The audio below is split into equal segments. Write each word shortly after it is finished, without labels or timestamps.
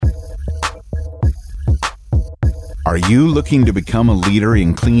Are you looking to become a leader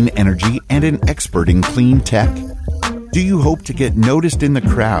in clean energy and an expert in clean tech? Do you hope to get noticed in the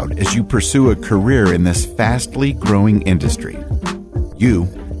crowd as you pursue a career in this fastly growing industry? You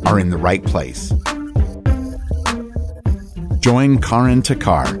are in the right place. Join Karan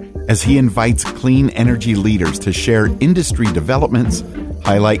Takar as he invites clean energy leaders to share industry developments,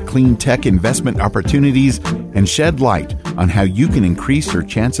 highlight clean tech investment opportunities, and shed light on how you can increase your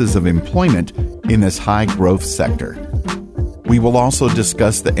chances of employment in this high-growth sector. We will also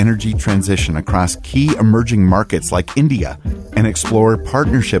discuss the energy transition across key emerging markets like India and explore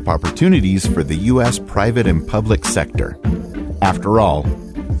partnership opportunities for the U.S. private and public sector. After all,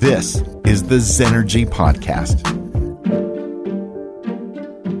 this is the Zenergy Podcast.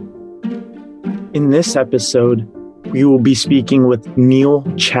 In this episode, we will be speaking with Neil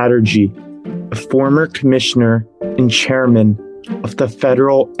Chatterjee, a former commissioner and chairman of the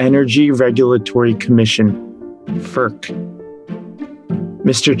Federal Energy Regulatory Commission, FERC.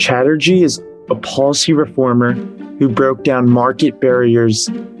 Mr. Chatterjee is a policy reformer who broke down market barriers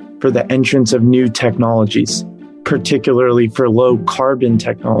for the entrance of new technologies, particularly for low-carbon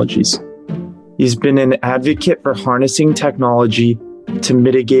technologies. He's been an advocate for harnessing technology to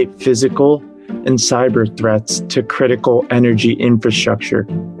mitigate physical and cyber threats to critical energy infrastructure.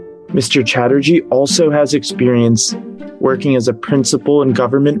 Mr. Chatterjee also has experience working as a principal in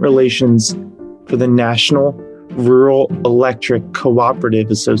government relations for the National Rural Electric Cooperative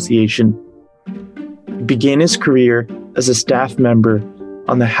Association. He began his career as a staff member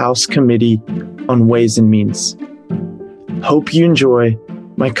on the House Committee on Ways and Means. Hope you enjoy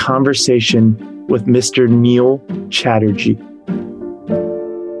my conversation with Mr. Neil Chatterjee.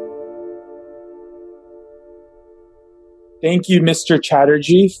 Thank you, Mr.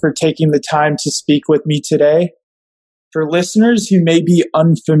 Chatterjee, for taking the time to speak with me today. For listeners who may be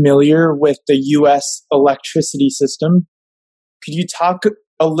unfamiliar with the U.S. electricity system, could you talk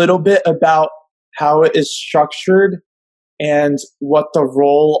a little bit about how it is structured and what the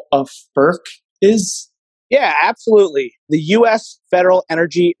role of FERC is? Yeah, absolutely. The U.S. Federal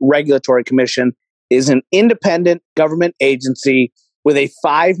Energy Regulatory Commission is an independent government agency with a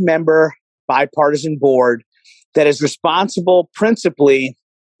 5-member bipartisan board that is responsible principally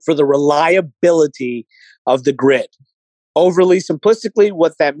for the reliability of the grid. Overly simplistically,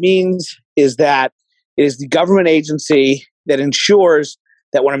 what that means is that it is the government agency that ensures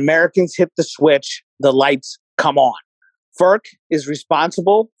that when Americans hit the switch, the lights come on. FERC is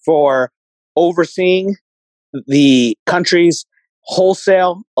responsible for overseeing the country's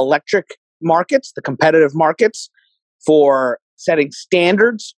wholesale electric markets, the competitive markets, for setting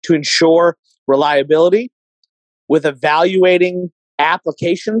standards to ensure reliability, with evaluating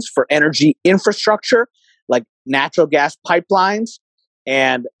applications for energy infrastructure like natural gas pipelines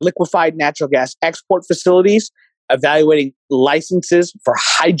and liquefied natural gas export facilities, evaluating licenses for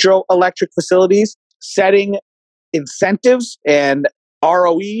hydroelectric facilities, setting incentives and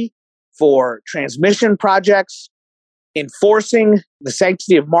ROE for transmission projects, enforcing the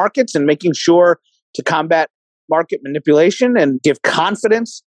sanctity of markets and making sure to combat market manipulation and give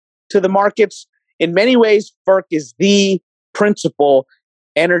confidence to the markets. In many ways, FERC is the principal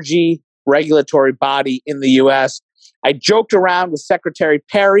energy regulatory body in the U.S. I joked around with Secretary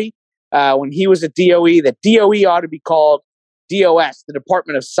Perry when he was at DOE that DOE ought to be called DOS, the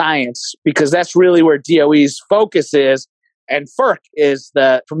Department of Science, because that's really where DOE's focus is. And FERC is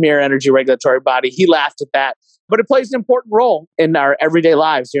the premier energy regulatory body. He laughed at that. But it plays an important role in our everyday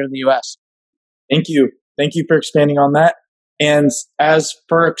lives here in the U.S. Thank you. Thank you for expanding on that. And as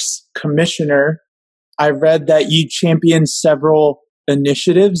FERC's commissioner, I read that you championed several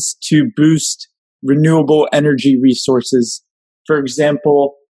initiatives to boost renewable energy resources. For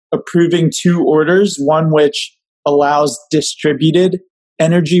example, approving 2 orders, one which allows distributed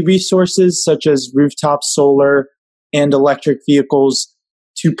energy resources such as rooftop solar and electric vehicles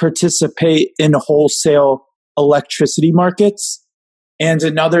to participate in wholesale electricity markets, and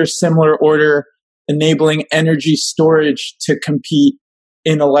another similar order enabling energy storage to compete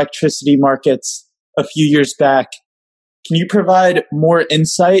in electricity markets a few years back. Can you provide more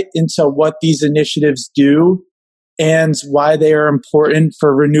insight into what these initiatives do and why they are important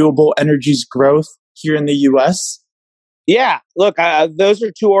for renewable energy's growth here in the U.S.? Yeah, look, those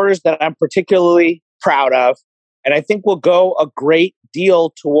are 2 orders that I'm particularly proud of, and I think will go a great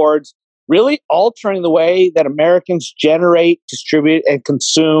deal towards really altering the way that Americans generate, distribute, and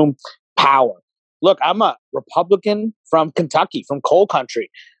consume power. Look, I'm a Republican from Kentucky, from coal country,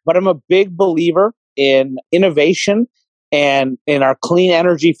 but I'm a big believer in innovation and in our clean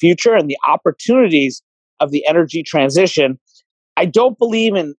energy future and the opportunities of the energy transition. I don't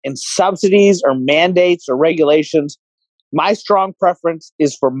believe in subsidies or mandates or regulations My strong preference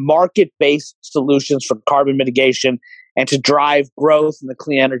is for market-based solutions for carbon mitigation and to drive growth in the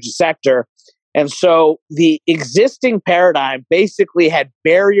clean energy sector. And so the existing paradigm basically had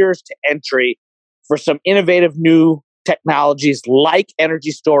barriers to entry for some innovative new technologies like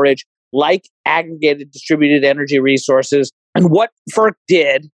energy storage, like aggregated distributed energy resources. And what FERC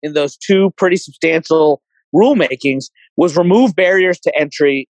did in those two pretty substantial rulemakings was remove barriers to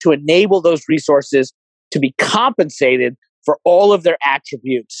entry to enable those resources to be compensated for all of their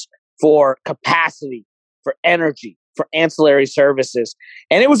attributes, for capacity, for energy, for ancillary services.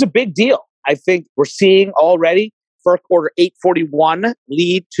 And it was a big deal. I think we're seeing already FERC Order 841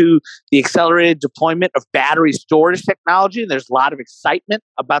 lead to the accelerated deployment of battery storage technology. And there's a lot of excitement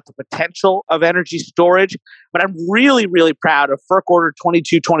about the potential of energy storage. But I'm really, really proud of FERC Order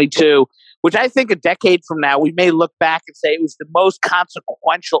 2222, which I think a decade from now, we may look back and say it was the most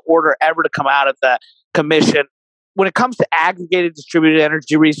consequential order ever to come out of the commission. When it comes to aggregated distributed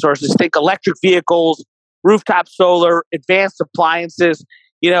energy resources, think electric vehicles, rooftop solar, advanced appliances.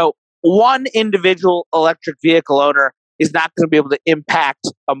 One individual electric vehicle owner is not going to be able to impact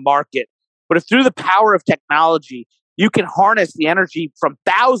a market. But if through the power of technology, you can harness the energy from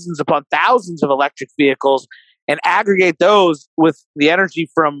thousands upon thousands of electric vehicles and aggregate those with the energy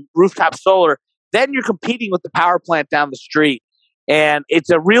from rooftop solar, then you're competing with the power plant down the street. And it's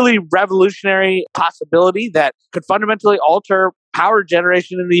a really revolutionary possibility that could fundamentally alter power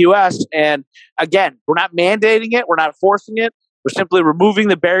generation in the US. And again, we're not mandating it, we're not forcing it. We're simply removing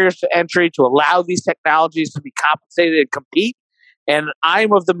the barriers to entry to allow these technologies to be compensated and compete. And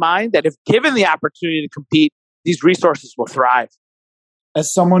I'm of the mind that if given the opportunity to compete, these resources will thrive.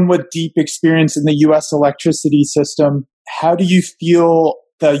 As someone with deep experience in the U.S. electricity system, how do you feel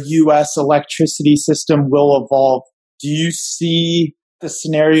the U.S. electricity system will evolve? Do you see the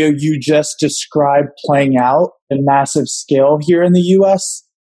scenario you just described playing out in massive scale here in the U.S.?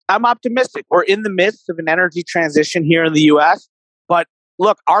 I'm optimistic. We're in the midst of an energy transition here in the U.S. But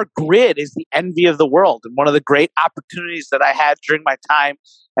look, our grid is the envy of the world. And one of the great opportunities that I had during my time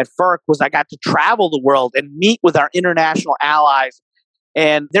at FERC was I got to travel the world and meet with our international allies.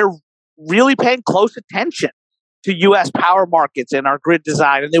 And they're really paying close attention to U.S. power markets and our grid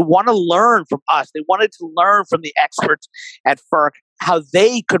design. And they want to learn from us. They wanted to learn from the experts at FERC how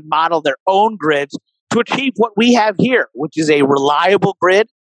they could model their own grids to achieve what we have here, which is a reliable grid,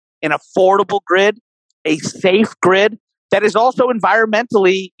 an affordable grid, a safe grid that is also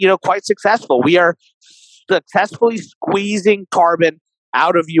environmentally, quite successful. We are successfully squeezing carbon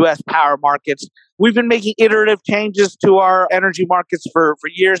out of U.S. power markets. We've been making iterative changes to our energy markets for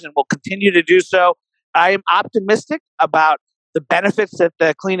years and will continue to do so. I am optimistic about the benefits that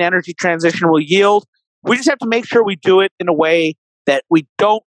the clean energy transition will yield. We just have to make sure we do it in a way that we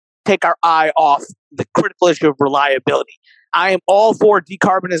don't take our eye off the critical issue of reliability. I am all for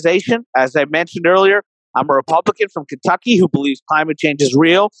decarbonization. As I mentioned earlier, I'm a Republican from Kentucky who believes climate change is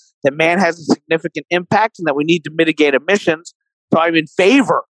real, that man has a significant impact, and that we need to mitigate emissions. So I'm in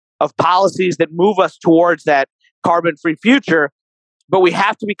favor of policies that move us towards that carbon-free future, but we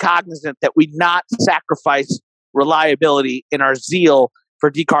have to be cognizant that we not sacrifice reliability in our zeal for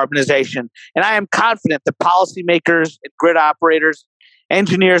decarbonization. And I am confident that policymakers and grid operators,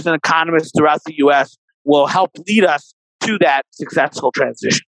 engineers and economists throughout the U.S. will help lead us to that successful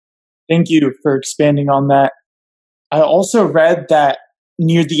transition. Thank you for expanding on that. I also read that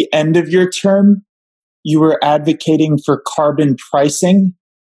near the end of your term, you were advocating for carbon pricing.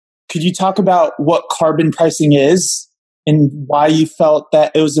 Could you talk about what carbon pricing is and why you felt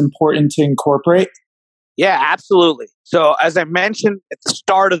that it was important to incorporate? Yeah, absolutely. So as I mentioned at the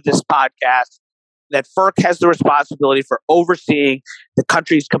start of this podcast, that FERC has the responsibility for overseeing the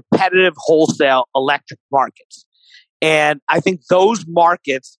country's competitive wholesale electric markets. And I think those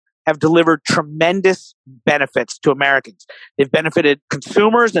markets have delivered tremendous benefits to Americans. They've benefited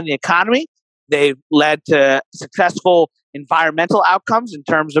consumers and the economy. They've led to successful environmental outcomes in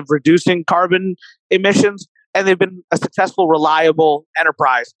terms of reducing carbon emissions, and they've been a successful, reliable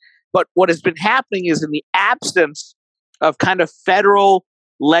enterprise. But what has been happening is in the absence of kind of federal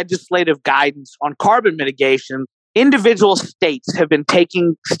legislative guidance on carbon mitigation, individual states have been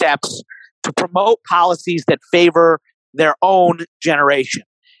taking steps to promote policies that favor their own generation.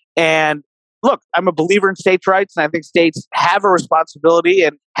 And look, I'm a believer in states' rights, and I think states have a responsibility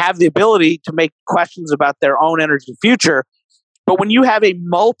and have the ability to make questions about their own energy future. But when you have a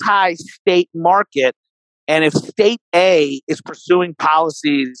multi-state market, and if state A is pursuing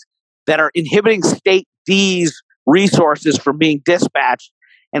policies that are inhibiting state D's resources from being dispatched,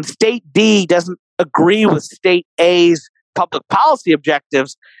 and state D doesn't agree with state A's public policy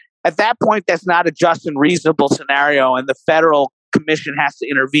objectives, At that point, that's not a just and reasonable scenario, and the federal commission has to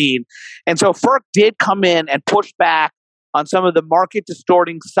intervene. And so FERC did come in and push back on some of the market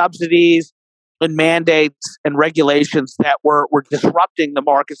distorting subsidies and mandates and regulations that were disrupting the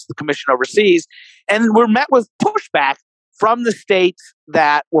markets the commission oversees. And were met with pushback from the states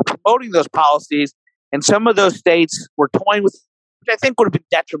that were promoting those policies. And some of those states were toying with, which I think would have been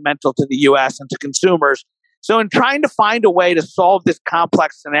detrimental to the U.S. and to consumers. So in trying to find a way to solve this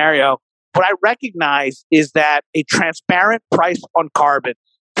complex scenario, what I recognize is that a transparent price on carbon,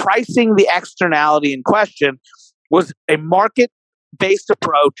 pricing the externality in question, was a market-based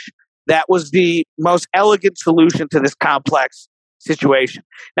approach that was the most elegant solution to this complex situation.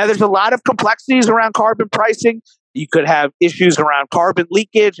 Now, there's a lot of complexities around carbon pricing. You could have issues around carbon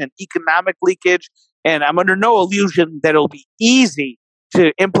leakage and economic leakage, and I'm under no illusion that it'll be easy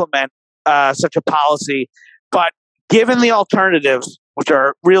to implement such a policy. But given the alternatives, which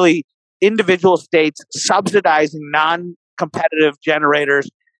are really individual states subsidizing non-competitive generators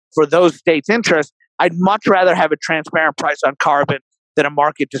for those states' interests, I'd much rather have a transparent price on carbon than a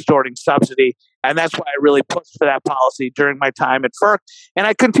market-distorting subsidy. And that's why I really pushed for that policy during my time at FERC. And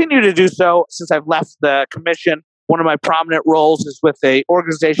I continue to do so since I've left the commission. One of my prominent roles is with an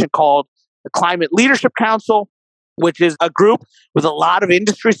organization called the Climate Leadership Council, which is a group with a lot of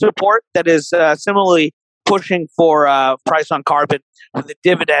industry support that is similarly pushing for a price on carbon with a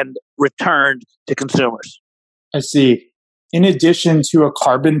dividend returned to consumers. I see. In addition to a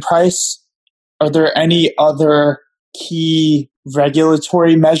carbon price, are there any other key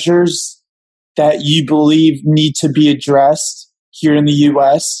regulatory measures that you believe need to be addressed here in the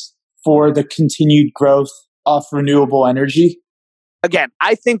U.S. for the continued growth of renewable energy? Again,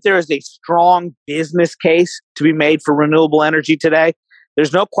 I think there is a strong business case to be made for renewable energy today.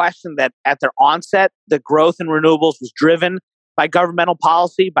 There's no question that at their onset, the growth in renewables was driven by governmental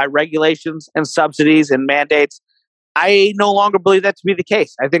policy, by regulations and subsidies and mandates. I no longer believe that to be the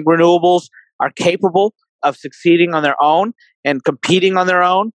case. I think renewables are capable of succeeding on their own and competing on their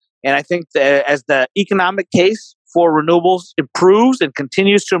own. And I think that as the economic case for renewables improves and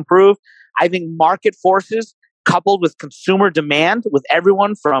continues to improve, I think market forces coupled with consumer demand, with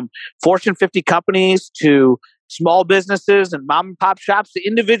everyone from Fortune 50 companies to small businesses and mom and pop shops to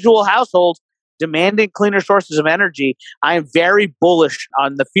individual households demanding cleaner sources of energy, I am very bullish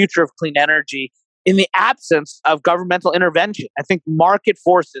on the future of clean energy in the absence of governmental intervention. I think market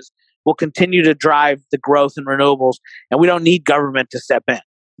forces will continue to drive the growth in renewables, and we don't need government to step in.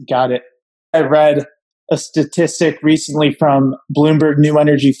 Got it. I read a statistic recently from Bloomberg New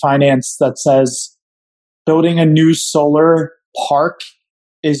Energy Finance that says building a new solar park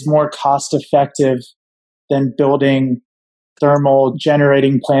is more cost effective than building thermal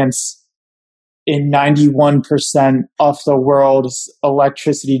generating plants in 91% of the world's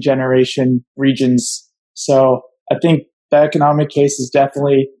electricity generation regions. So I think the economic case is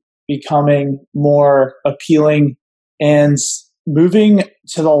definitely becoming more appealing. And moving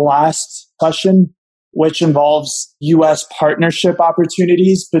to the last question, which involves U.S. partnership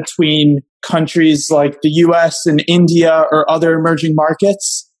opportunities between countries like the U.S. and India or other emerging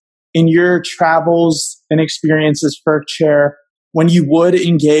markets. In your travels and experiences, FERC Chair, when you would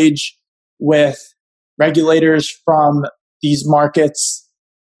engage with regulators from these markets,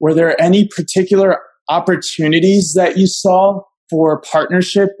 were there any particular opportunities that you saw for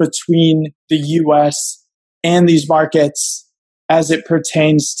partnership between the U.S. and these markets as it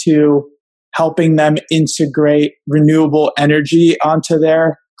pertains to helping them integrate renewable energy onto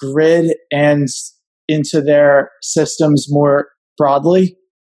their grid and into their systems more broadly?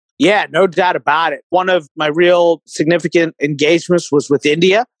 Yeah, no doubt about it. One of my real significant engagements was with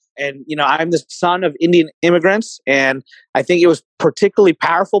India. And, I'm the son of Indian immigrants. And I think it was particularly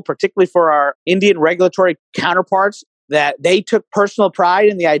powerful, particularly for our Indian regulatory counterparts, that they took personal pride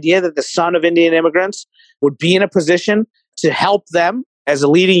in the idea that the son of Indian immigrants would be in a position to help them as a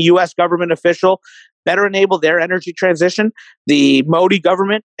leading U.S. government official better enable their energy transition. The Modi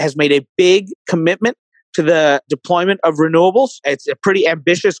government has made a big commitment to the deployment of renewables. It's a pretty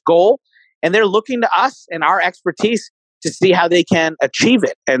ambitious goal, and they're looking to us and our expertise to see how they can achieve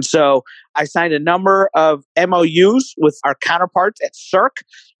it. And so I signed a number of MOUs with our counterparts at CERC,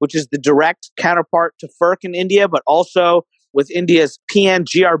 which is the direct counterpart to FERC in India, but also with India's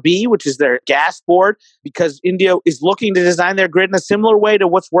PNGRB, which is their gas board, because India is looking to design their grid in a similar way to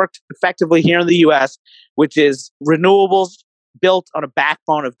what's worked effectively here in the US, which is renewables built on a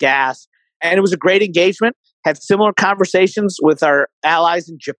backbone of gas. And it was a great engagement. Had similar conversations with our allies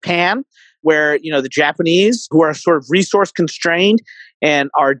in Japan, where, the Japanese, who are sort of resource constrained and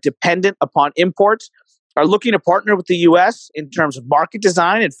are dependent upon imports, are looking to partner with the U.S. in terms of market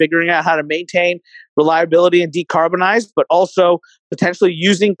design and figuring out how to maintain reliability and decarbonize, but also potentially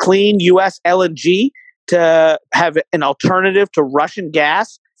using clean U.S. LNG to have an alternative to Russian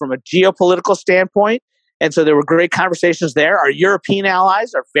gas from a geopolitical standpoint. And so there were great conversations there. Our European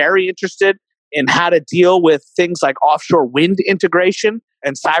allies are very interested in how to deal with things like offshore wind integration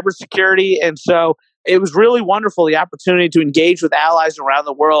and cybersecurity. And so it was really wonderful, the opportunity to engage with allies around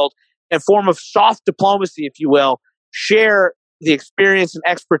the world in a form of soft diplomacy, if you will, share the experience and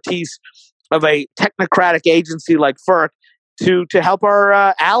expertise of a technocratic agency like FERC to help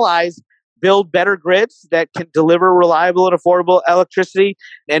our allies build better grids that can deliver reliable and affordable electricity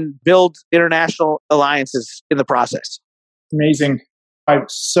and build international alliances in the process. Amazing. I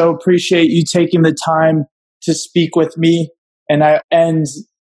so appreciate you taking the time to speak with me. And I end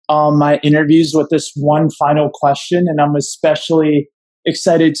my interviews with this one final question, and I'm especially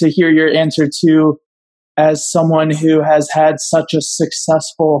excited to hear your answer too, as someone who has had such a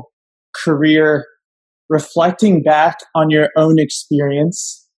successful career. Reflecting back on your own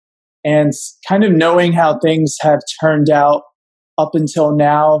experience and kind of knowing how things have turned out up until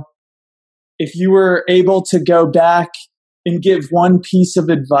now, if you were able to go back and give one piece of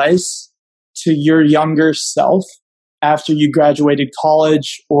advice to your younger self after you graduated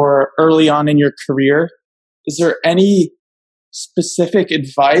college or early on in your career, is there any specific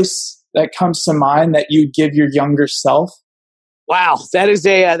advice that comes to mind that you give your younger self? Wow, that is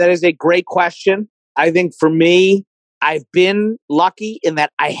a great question. I think for me, I've been lucky in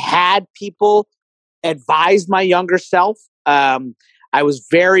that I had people advise my younger self. I was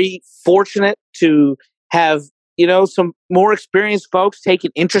very fortunate to have, some more experienced folks take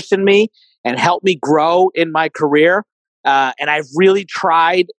an interest in me and help me grow in my career. And I've really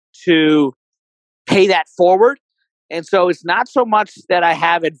tried to pay that forward. And so it's not so much that I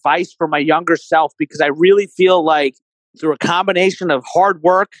have advice for my younger self, because I really feel like through a combination of hard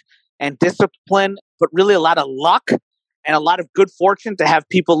work and discipline, but really a lot of luck and a lot of good fortune to have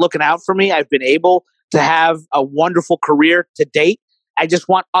people looking out for me, I've been able to have a wonderful career to date. I just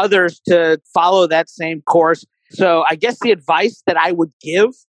want others to follow that same course. So I guess the advice that I would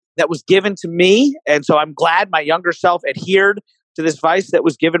give that was given to me, and so I'm glad my younger self adhered to this advice that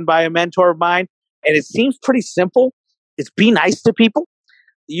was given by a mentor of mine, and it seems pretty simple. It's be nice to people.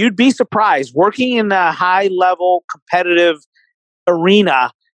 You'd be surprised. Working in a high-level competitive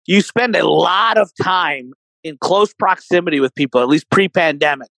arena, you spend a lot of time in close proximity with people, at least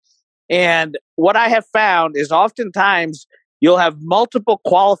pre-pandemic. And what I have found is oftentimes you'll have multiple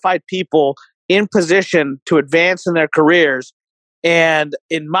qualified people in position to advance in their careers. And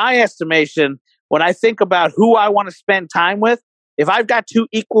in my estimation, when I think about who I want to spend time with, if I've got two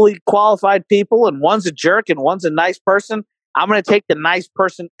equally qualified people and one's a jerk and one's a nice person, I'm going to take the nice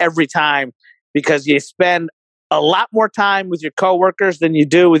person every time, because you spend a lot more time with your coworkers than you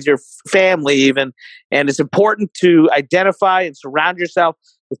do with your family even. And it's important to identify and surround yourself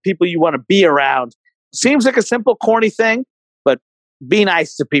with people you want to be around. Seems like a simple, corny thing, but be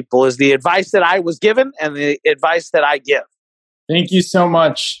nice to people is the advice that I was given and the advice that I give. Thank you so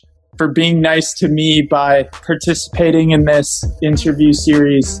much for being nice to me by participating in this interview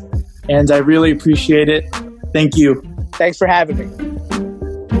series. And I really appreciate it. Thank you. Thanks for having me.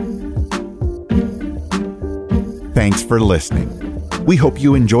 Thanks for listening. We hope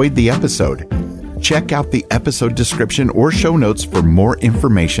you enjoyed the episode. Check out the episode description or show notes for more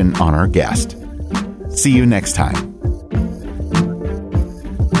information on our guest. See you next time.